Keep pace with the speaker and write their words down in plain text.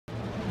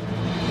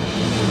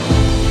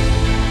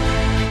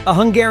A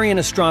Hungarian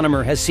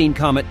astronomer has seen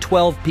Comet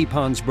 12P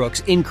Pons-Brooks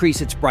increase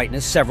its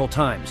brightness several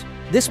times.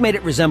 This made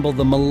it resemble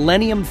the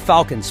Millennium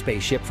Falcon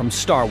spaceship from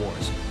Star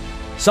Wars.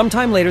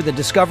 Sometime later, the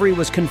discovery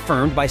was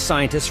confirmed by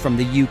scientists from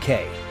the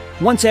UK.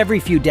 Once every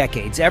few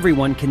decades,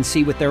 everyone can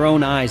see with their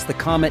own eyes the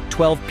Comet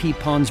 12P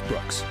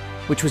Pons-Brooks,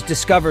 which was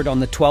discovered on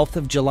the 12th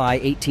of July,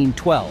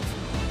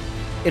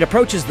 1812. It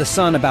approaches the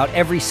sun about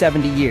every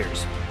 70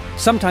 years.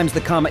 Sometimes the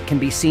comet can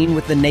be seen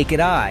with the naked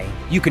eye.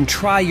 You can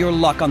try your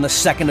luck on the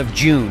 2nd of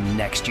June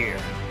next year.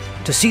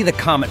 To see the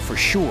comet for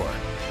sure,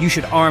 you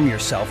should arm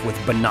yourself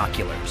with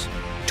binoculars.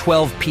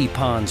 12P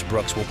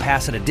Pons-Brooks will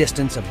pass at a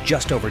distance of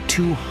just over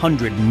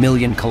 200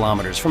 million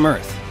kilometers from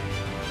Earth.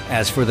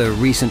 As for the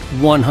recent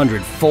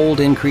 100-fold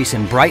increase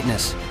in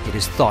brightness, it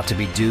is thought to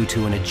be due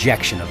to an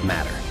ejection of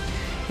matter.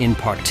 In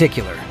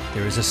particular,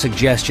 there is a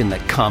suggestion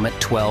that Comet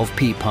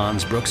 12P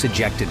Pons-Brooks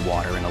ejected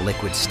water in a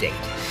liquid state.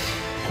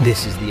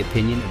 This is the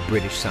opinion of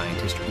British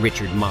scientist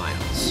Richard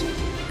Miles.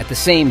 At the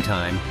same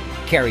time,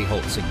 Carrie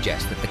Holt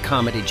suggests that the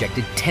comet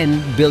ejected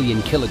 10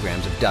 billion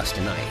kilograms of dust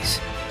and ice.